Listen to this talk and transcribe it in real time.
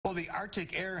Well, the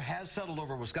Arctic air has settled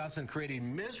over Wisconsin,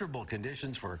 creating miserable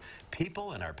conditions for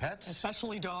people and our pets.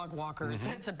 Especially dog walkers.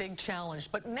 It's a big challenge,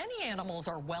 but many animals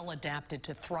are well adapted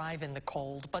to thrive in the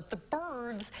cold, but the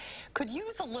birds could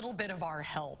use a little bit of our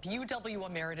help. UW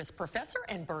Emeritus Professor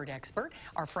and bird expert,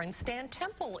 our friend Stan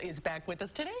Temple is back with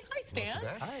us today. Hi, Stan.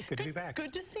 Hi, good to be back.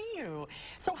 Good to see you.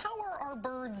 So how are our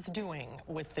birds doing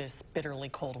with this bitterly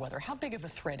cold weather? How big of a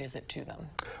threat is it to them?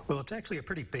 Well, it's actually a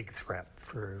pretty big threat.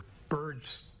 For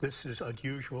birds, this is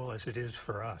unusual as it is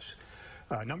for us.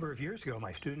 A number of years ago,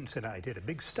 my students and I did a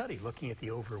big study looking at the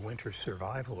overwinter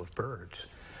survival of birds.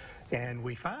 And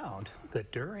we found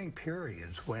that during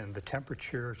periods when the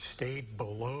temperature stayed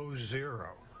below zero,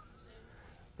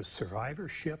 the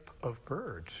survivorship of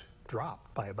birds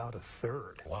dropped by about a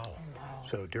third. Wow.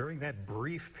 So during that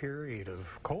brief period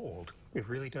of cold, it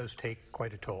really does take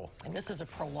quite a toll. And this is a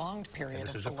prolonged period of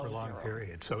below zero. This is a prolonged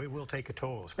period, so it will take a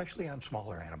toll, especially on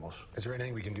smaller animals. Is there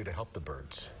anything we can do to help the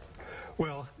birds?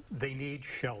 Well, they need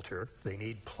shelter. They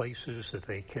need places that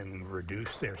they can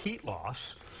reduce their heat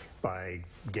loss by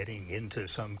getting into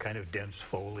some kind of dense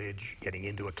foliage, getting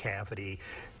into a cavity,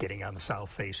 getting on the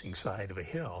south-facing side of a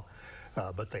hill.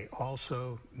 But they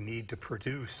also need to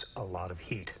produce a lot of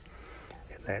heat.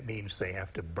 And that means they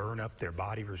have to burn up their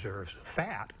body reserves of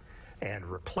fat and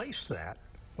replace that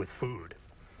with food.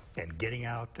 And getting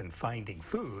out and finding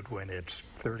food when it's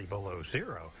 30 below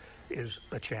zero is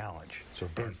a challenge. So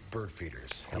bird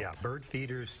feeders help. Yeah, bird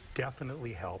feeders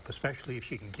definitely help, especially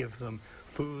if you can give them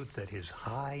food that is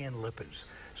high in lipids.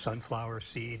 Sunflower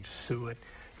seeds, suet,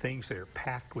 things that are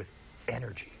packed with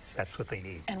energy. That's what they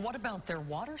need. And what about their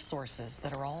water sources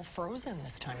that are all frozen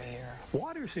this time of year?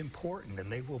 Water's important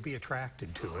and they will be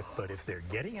attracted to it, but if they're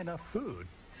getting enough food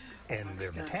and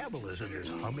their metabolism is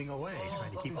humming away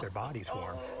trying to keep their bodies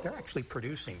warm, they're actually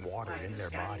producing water in their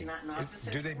body.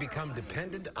 Do they become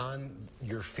dependent on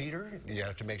your feeder? You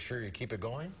have to make sure you keep it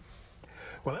going?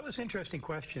 Well, that was an interesting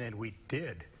question, and we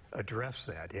did address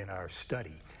that in our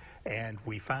study. And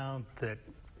we found that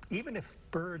even if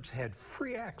birds had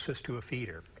free access to a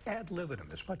feeder, ad libitum,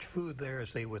 as much food there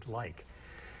as they would like,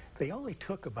 they only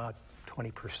took about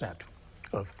 20%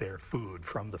 of their food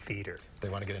from the feeder. They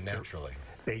want to get it naturally.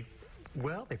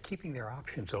 Well, they're keeping their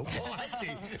options open. Oh, I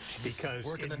see. Because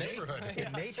work in the neighborhood. In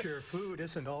nature, food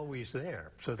isn't always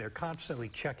there. So they're constantly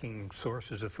checking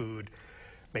sources of food,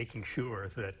 making sure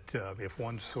that if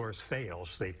one source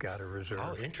fails, they've got a reserve.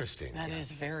 Oh, interesting. That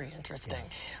is very interesting.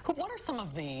 Yeah. What are some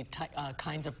of the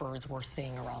kinds of birds we're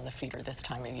seeing around the feeder this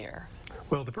time of year?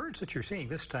 Well, the birds that you're seeing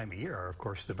this time of year are, of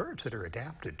course, the birds that are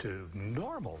adapted to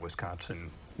normal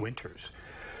Wisconsin winters.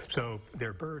 So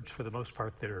they're birds, for the most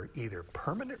part, that are either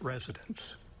permanent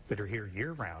residents that are here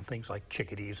year-round, things like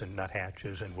chickadees and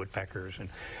nuthatches and woodpeckers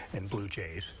and blue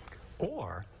jays,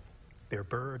 or they're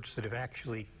birds that have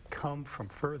actually come from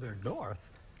further north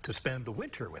to spend the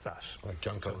winter with us. Like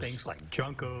juncos. So things like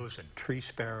juncos and tree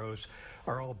sparrows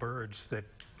are all birds that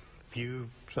view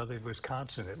southern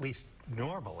Wisconsin, at least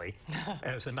normally,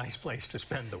 as a nice place to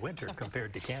spend the winter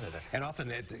compared to Canada. And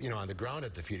often, on the ground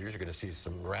at the feeders, you're going to see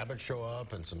some rabbits show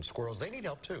up and some squirrels. They need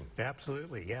help, too.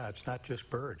 Absolutely, yeah. It's not just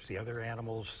birds. The other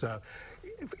animals,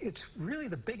 it's really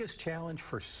the biggest challenge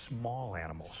for small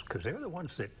animals, because they're the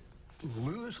ones that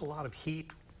lose a lot of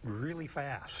heat really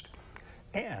fast.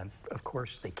 And, of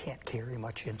course, they can't carry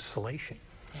much insulation.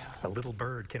 Yeah. A little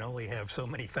bird can only have so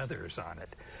many feathers on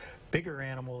it. Bigger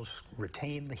animals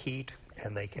retain the heat,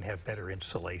 and they can have better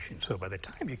insulation. So by the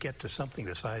time you get to something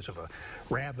the size of a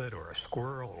rabbit or a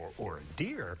squirrel or a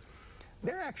deer,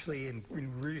 they're actually in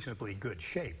reasonably good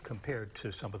shape compared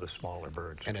to some of the smaller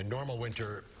birds. And a normal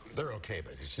winter, they're okay,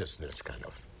 but it's just this kind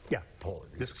of polar.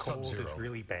 This cold is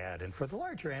really bad. And for the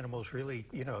larger animals, really,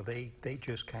 they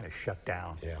just kind of shut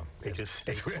down. Yeah. They just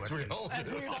stay put. As we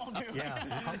all do. Yeah,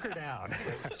 hunker down.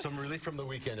 Some relief from the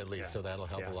weekend at least, so that'll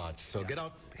help a lot. So get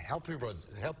out, help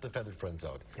the feathered friends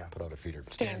out. Yeah. Put out a feeder.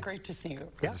 Stan, great to see you.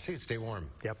 Good to see you. Stay warm.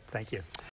 Yep, thank you.